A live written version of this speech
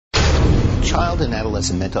Child and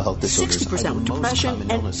adolescent mental health disorders 60% with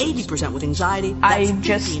depression and 80% with anxiety. I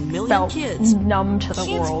just felt numb to the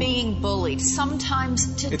Kids world. being bullied,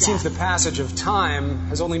 sometimes to death. It seems the passage of time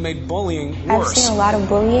has only made bullying worse. I've seen a lot of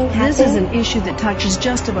bullying happen. This is an issue that touches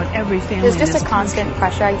just about every family. There's just a constant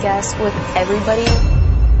pressure, I guess, with everybody.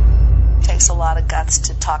 It takes a lot of guts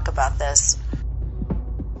to talk about this.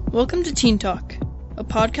 Welcome to Teen Talk, a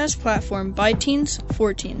podcast platform by teens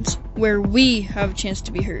for teens, where we have a chance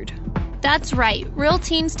to be heard. That's right, real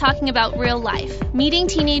teens talking about real life, meeting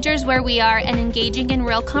teenagers where we are and engaging in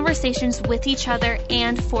real conversations with each other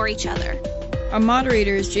and for each other. Our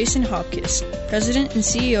moderator is Jason Hopkins, President and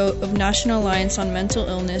CEO of National Alliance on Mental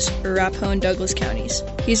Illness, Arapahoe and Douglas counties.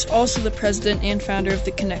 He's also the president and founder of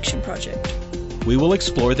the Connection Project. We will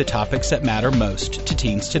explore the topics that matter most to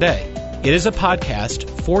teens today. It is a podcast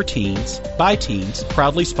for teens, by teens,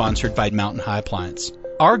 proudly sponsored by Mountain High Appliance.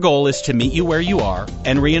 Our goal is to meet you where you are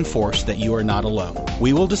and reinforce that you are not alone.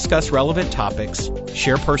 We will discuss relevant topics,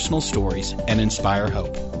 share personal stories, and inspire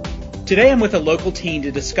hope. Today I'm with a local teen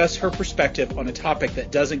to discuss her perspective on a topic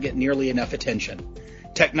that doesn't get nearly enough attention: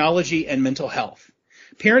 technology and mental health.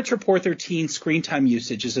 Parents report their teen screen time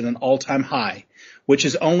usage is at an all-time high, which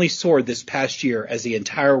has only soared this past year as the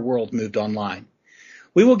entire world moved online.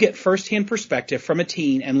 We will get firsthand perspective from a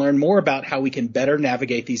teen and learn more about how we can better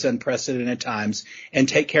navigate these unprecedented times and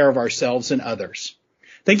take care of ourselves and others.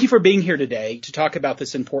 Thank you for being here today to talk about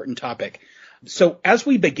this important topic. So as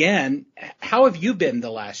we begin, how have you been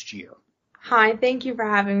the last year? Hi, thank you for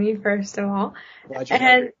having me, first of all. Glad you're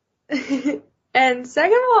here. And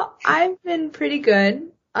second of all, I've been pretty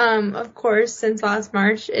good. Of course, since last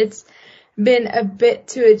March, it's been a bit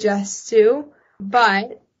to adjust to,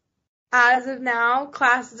 but as of now,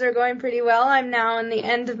 classes are going pretty well. I'm now in the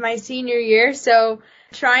end of my senior year, so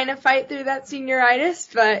trying to fight through that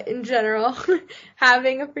senioritis, but in general,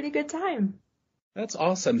 having a pretty good time. That's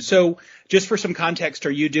awesome. So just for some context,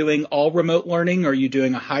 are you doing all remote learning? Are you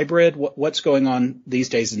doing a hybrid? What's going on these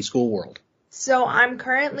days in school world? So I'm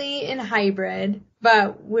currently in hybrid,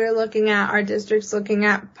 but our district's looking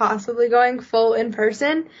at possibly going full in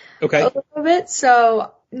person a little bit.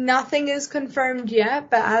 So nothing is confirmed yet,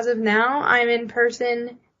 but as of now, I'm in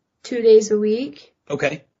person 2 days a week.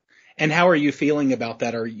 Okay. And how are you feeling about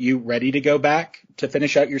that? Are you ready to go back to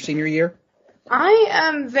finish out your senior year? I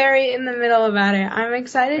am very in the middle about it. I'm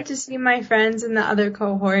excited to see my friends in the other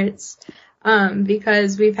cohorts,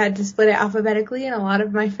 because we've had to split it alphabetically, and a lot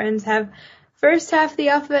of my friends have first half the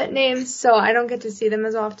alphabet names, so I don't get to see them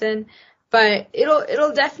as often. But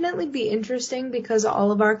it'll definitely be interesting because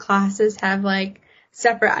all of our classes have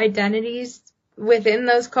separate identities within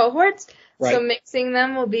those cohorts. Right. So mixing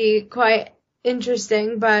them will be quite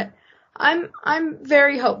interesting, but I'm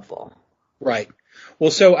very hopeful. Right.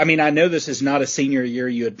 Well, so, I know this is not a senior year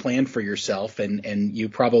you had planned for yourself, and you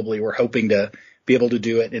probably were hoping to be able to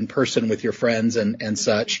do it in person with your friends and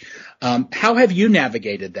such. How have you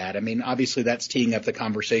navigated that? Obviously that's teeing up the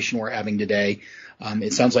conversation we're having today.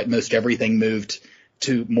 It sounds like most everything moved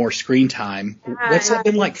to more screen time. What's that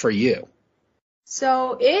been like for you?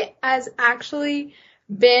 So it has actually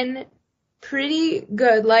been pretty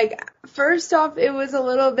good. First off, it was a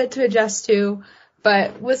little bit to adjust to,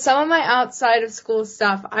 but with some of my outside of school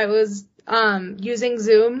stuff, I was using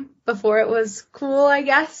Zoom before it was cool, I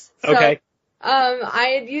guess. So, okay.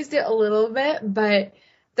 I had used it a little bit, but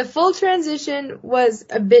the full transition was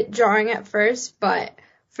a bit jarring at first, but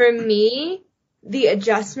for me, the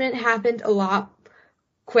adjustment happened a lot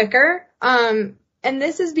quicker. And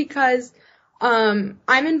this is because I'm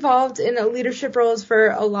involved in the leadership roles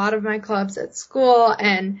for a lot of my clubs at school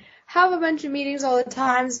and have a bunch of meetings all the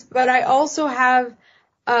times, but I also have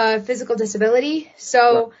a physical disability,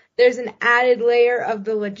 so there's an added layer of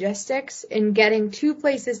the logistics in getting to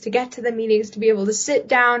places to get to the meetings, to be able to sit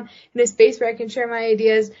down in a space where I can share my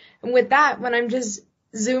ideas. And with that, when I'm just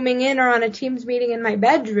zooming in or on a Teams meeting in my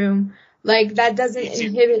bedroom, that doesn't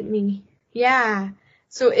inhibit me. Yeah.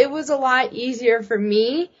 So it was a lot easier for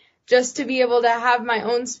me just to be able to have my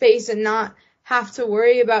own space and not have to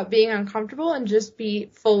worry about being uncomfortable and just be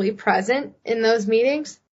fully present in those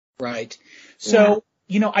meetings. Right. So,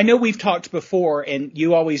 I know we've talked before, and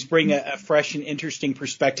you always bring a fresh and interesting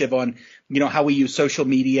perspective on, how we use social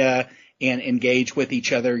media and engage with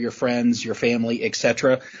each other, your friends, your family,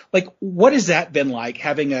 etc. What has that been like,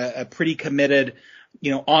 having a pretty committed,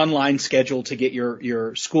 online schedule to get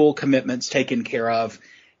your school commitments taken care of?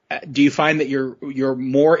 Do you find that you're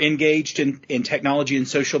more engaged in technology and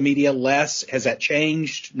social media, less? Has that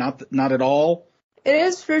changed? Not at all? It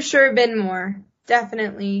has for sure been more,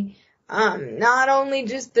 definitely. Not only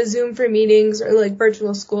just the Zoom for meetings or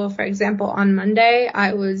virtual school. For example, on Monday,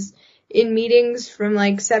 I was in meetings from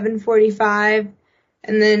like 7:45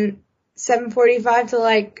 and then 7:45 to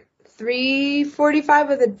like 3:45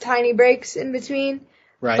 with the tiny breaks in between.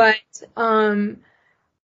 Right. But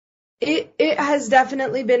it has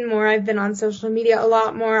definitely been more. I've been on social media a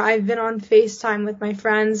lot more. I've been on FaceTime with my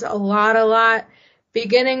friends a lot.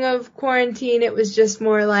 Beginning of quarantine, it was just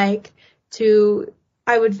more like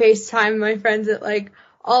I would FaceTime my friends at like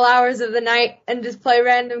all hours of the night and just play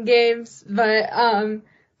random games. But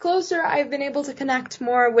closer, I've been able to connect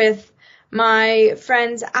more with my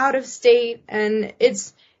friends out of state, and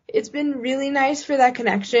it's been really nice for that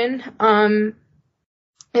connection.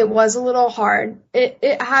 It was a little hard.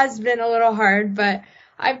 It has been a little hard, but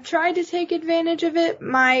I've tried to take advantage of it.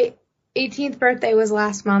 My 18th birthday was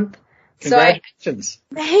last month. Congratulations.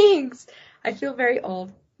 Thanks. I feel very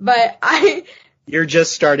old, but You're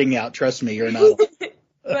just starting out. Trust me, you're not.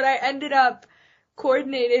 But I ended up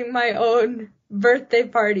coordinating my own birthday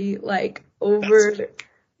party, like, over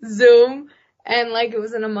Zoom. And, like, it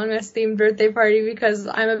was an Among Us themed birthday party because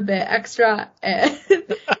I'm a bit extra.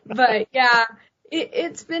 But, yeah,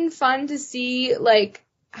 it's been fun to see, like,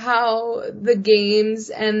 how the games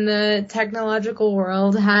and the technological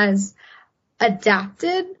world has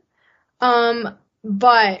adapted.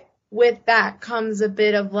 But with that comes a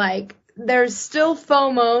bit of, like, there's still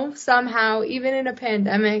FOMO somehow, even in a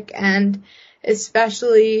pandemic, and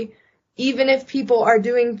especially even if people are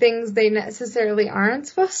doing things they necessarily aren't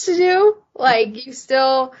supposed to do. Like, you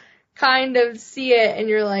still kind of see it and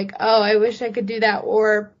you're like, oh, I wish I could do that.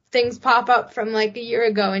 Or things pop up from like a year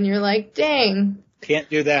ago and you're like, dang. Can't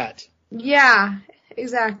do that. Yeah,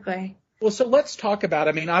 exactly. Well, so let's talk about,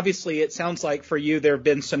 I mean, obviously it sounds like for you there have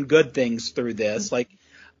been some good things through this, like,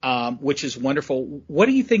 which is wonderful. What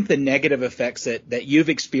do you think the negative effects that you've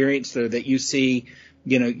experienced or that you see,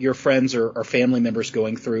 you know, your friends or family members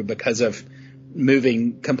going through because of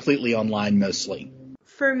moving completely online mostly?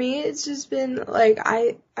 For me, it's just been like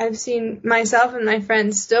I've seen myself and my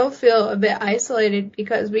friends still feel a bit isolated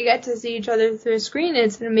because we get to see each other through a screen and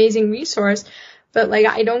it's an amazing resource. But like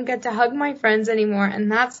I don't get to hug my friends anymore,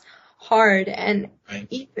 and that's hard. And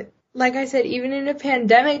even, like I said, even in a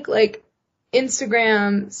pandemic, like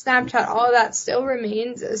Instagram, Snapchat, all of that still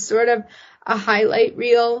remains as sort of a highlight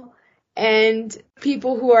reel. And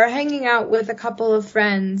people who are hanging out with a couple of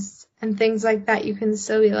friends and things like that, you can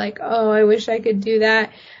still be like, oh, I wish I could do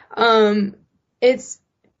that. It's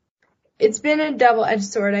been a double-edged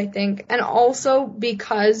sword, I think. And also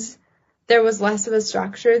because there was less of a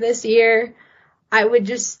structure this year, I would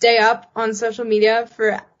just stay up on social media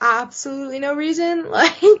for absolutely no reason.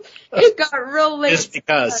 Like, it got real late. Just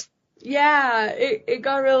because. Yeah, it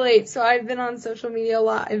got real late. So I've been on social media a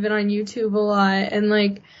lot. I've been on YouTube a lot. And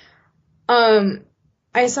like,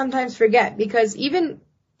 I sometimes forget because even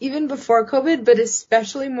before COVID, but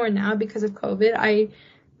especially more now because of COVID, I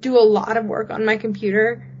do a lot of work on my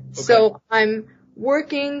computer. Okay. So I'm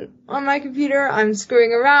working on my computer, I'm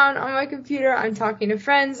screwing around on my computer, I'm talking to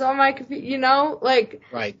friends on my computer, you know, like,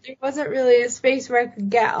 right. There wasn't really a space where I could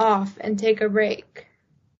get off and take a break.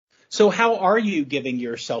 So how are you giving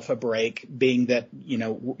yourself a break, being that, you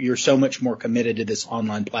know, you're so much more committed to this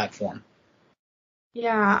online platform?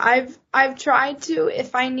 Yeah, I've tried to,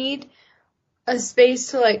 if I need a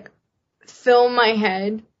space to like fill my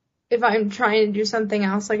head, if I'm trying to do something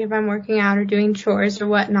else, like if I'm working out or doing chores or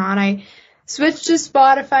whatnot, I switch to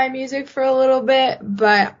Spotify music for a little bit,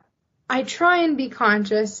 but I try and be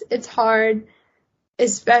conscious. It's hard,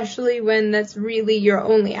 especially when that's really your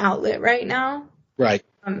only outlet right now. Right.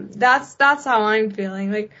 That's how I'm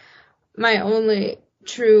feeling. Like, my only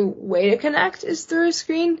true way to connect is through a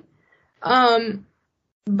screen.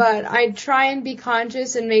 But I try and be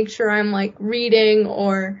conscious and make sure I'm like reading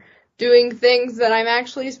or doing things that I'm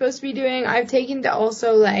actually supposed to be doing. I've taken to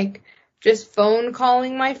also like just phone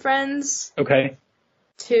calling my friends. Okay.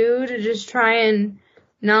 Too, to just try and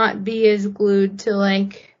not be as glued to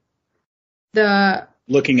like the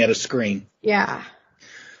looking at a screen. Yeah.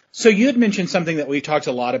 So you had mentioned something that we've talked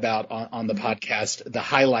a lot about on the podcast, the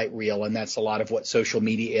highlight reel, and that's a lot of what social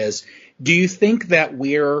media is. Do you think that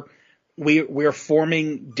we're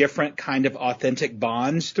forming different kind of authentic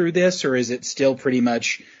bonds through this, or is it still pretty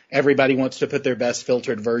much everybody wants to put their best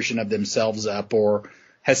filtered version of themselves up, or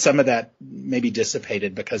has some of that maybe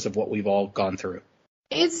dissipated because of what we've all gone through?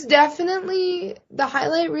 It's definitely, the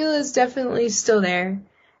highlight reel is definitely still there.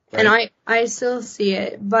 Right. And I still see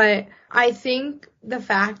it, but I think the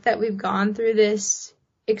fact that we've gone through this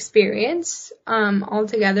experience all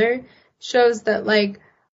together shows that, like,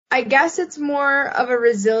 I guess it's more of a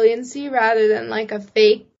resiliency rather than like a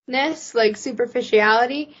fakeness, like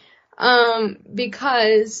superficiality,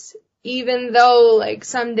 because even though, like,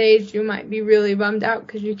 some days you might be really bummed out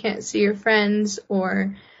because you can't see your friends,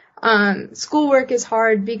 or schoolwork is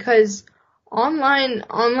hard, because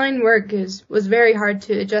online work was very hard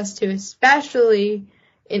to adjust to, especially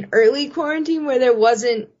in early quarantine where there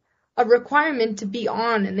wasn't a requirement to be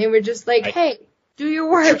on, and they were just like, hey, do your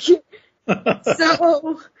work. So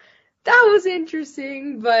that was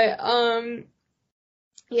interesting, but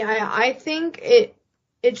yeah, I think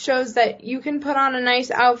it shows that you can put on a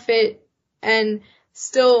nice outfit and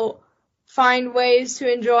still find ways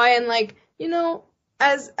to enjoy, and, like, you know,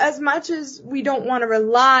 as much as we don't want to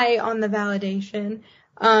rely on the validation,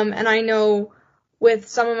 and I know with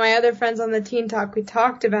some of my other friends on the Teen Talk, we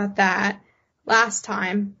talked about that last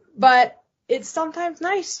time, but it's sometimes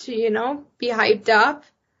nice to, you know, be hyped up,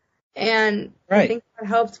 and I think that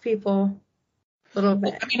helps people a little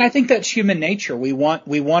bit. I mean, I think that's human nature. We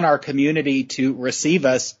want our community to receive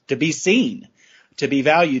us, to be seen, to be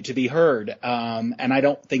valued, to be heard, and I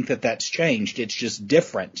don't think that that's changed. It's just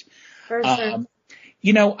different. For sure.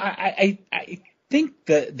 You know, I think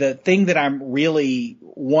the thing that I'm really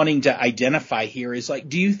wanting to identify here is, like,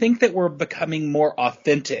 do you think that we're becoming more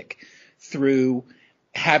authentic through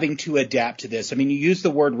having to adapt to this? I mean, you used the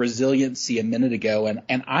word resiliency a minute ago,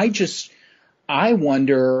 and I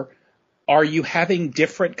wonder, are you having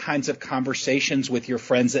different kinds of conversations with your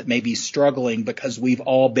friends that may be struggling because we've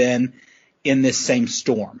all been in this same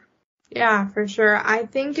storm? Yeah, for sure. I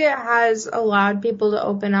think it has allowed people to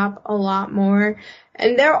open up a lot more.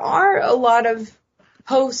 And there are a lot of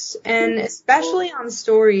posts, and especially on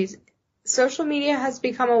stories, social media has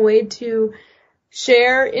become a way to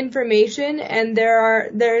share information, and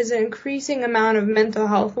there's an increasing amount of mental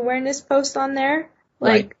health awareness posts on there.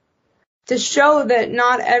 Like, to show that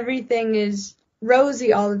not everything is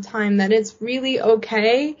rosy all the time, that it's really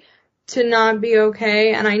okay to not be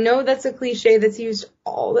okay. And I know that's a cliche that's used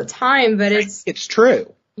all the time, but it's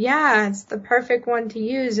true. Yeah, it's the perfect one to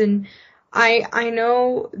use. And I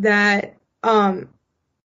know that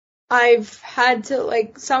I've had to,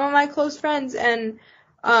 like, some of my close friends and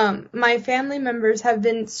my family members have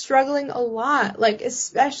been struggling a lot, like,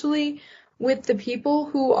 especially with the people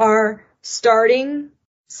who are starting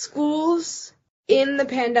schools in the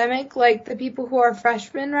pandemic, like the people who are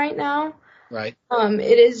freshmen right now. Right.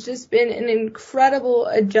 It has just been an incredible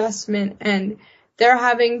adjustment, and they're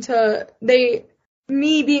having to,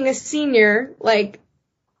 me being a senior, like,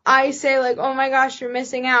 I say, like, oh my gosh, you're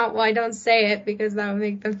missing out. Well, I don't say it because that would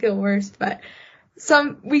make them feel worse, but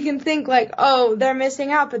we can think, like, oh, they're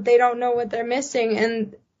missing out, but they don't know what they're missing,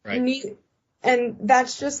 and and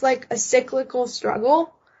that's just, like, a cyclical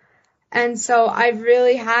struggle. And so I've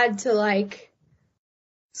really had to, like,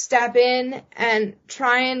 step in and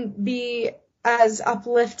try and be as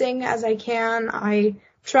uplifting as I can. I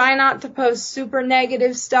try not to post super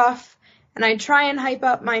negative stuff, and I try and hype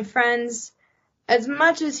up my friends as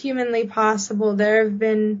much as humanly possible. There have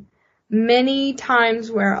been many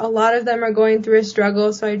times where a lot of them are going through a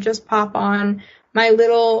struggle, so I just pop on my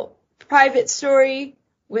little private story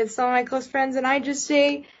with some of my close friends, and I just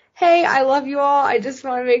say, hey, I love you all. I just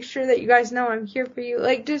want to make sure that you guys know I'm here for you.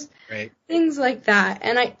 Like, just things like that.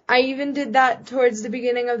 And I even did that towards the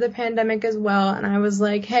beginning of the pandemic as well. And I was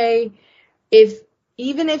like, hey,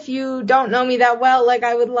 even if you don't know me that well, like,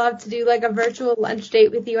 I would love to do, like, a virtual lunch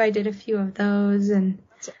date with you. I did a few of those. And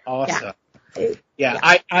that's awesome. Yeah.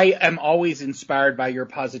 I am always inspired by your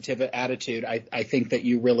positive attitude. I think that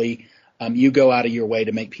you really, you go out of your way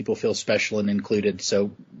to make people feel special and included.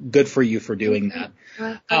 So good for you for doing that.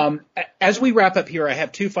 As we wrap up here, I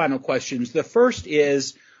have two final questions. The first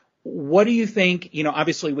is, what do you think, you know,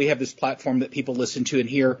 obviously we have this platform that people listen to and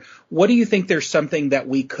hear. What do you think there's something that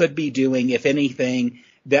we could be doing, if anything,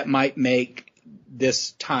 that might make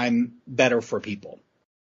this time better for people?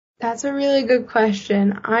 That's a really good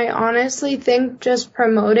question. I honestly think just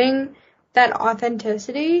promoting that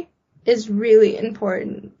authenticity is really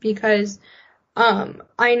important, because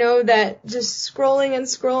I know that just scrolling and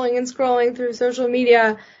scrolling and scrolling through social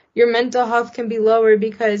media, your mental health can be lower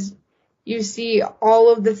because you see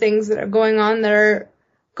all of the things that are going on that are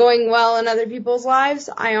going well in other people's lives.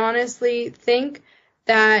 I honestly think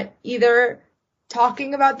that either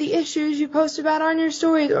talking about the issues you post about on your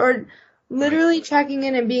stories, or literally checking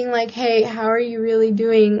in and being like, hey, how are you really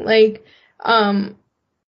doing? Like,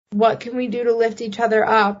 what can we do to lift each other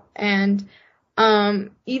up? And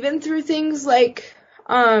even through things like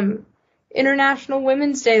International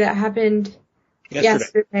Women's Day that happened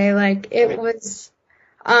yesterday, like, it was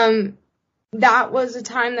that was a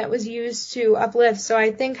time that was used to uplift. So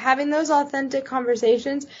I think having those authentic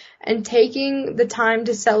conversations and taking the time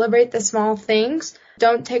to celebrate the small things,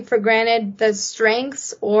 don't take for granted the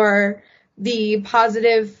strengths or the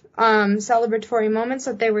positive celebratory moments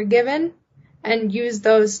that they were given, and use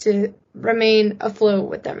those to remain afloat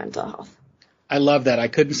with their mental health. I love that. I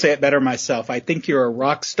couldn't say it better myself. I think you're a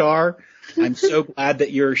rock star. I'm so glad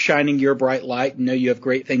that you're shining your bright light and know you have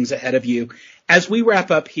great things ahead of you. As we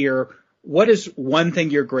wrap up here, what is one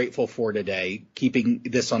thing you're grateful for today, keeping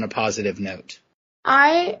this on a positive note?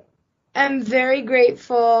 I am very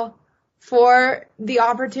grateful for the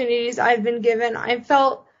opportunities I've been given. I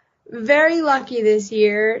felt very lucky this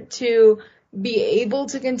year to be able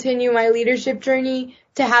to continue my leadership journey,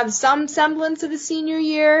 to have some semblance of a senior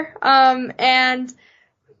year, and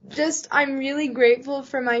just I'm really grateful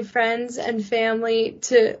for my friends and family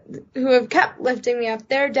who have kept lifting me up.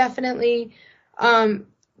 They're definitely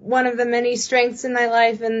one of the many strengths in my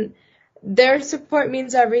life, and their support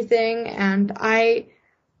means everything, and I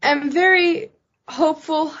am very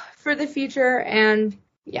hopeful for the future and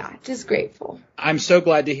just grateful. I'm so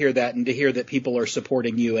glad to hear that, and to hear that people are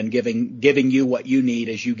supporting you and giving you what you need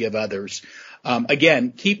as you give others.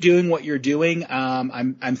 Again, keep doing what you're doing.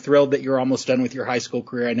 I'm thrilled that you're almost done with your high school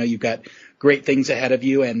career. I know you've got great things ahead of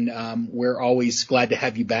you, and we're always glad to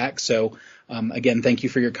have you back. So again, thank you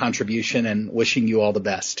for your contribution and wishing you all the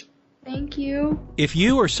best. Thank you. If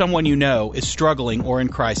you or someone you know is struggling or in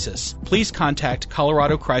crisis, please contact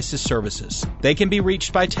Colorado Crisis Services. They can be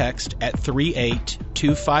reached by text at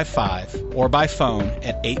 38255 or by phone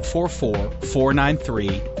at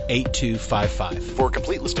 844-493-8255. For a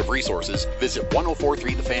complete list of resources, visit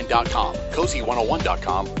 1043thefan.com,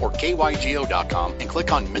 cozy101.com, or kygo.com and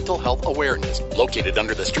click on Mental Health Awareness, located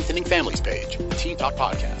under the Strengthening Families page. The Teen Talk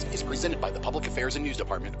Podcast is presented by the Public Affairs and News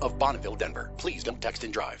Department of Bonneville, Denver. Please don't text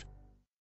and drive.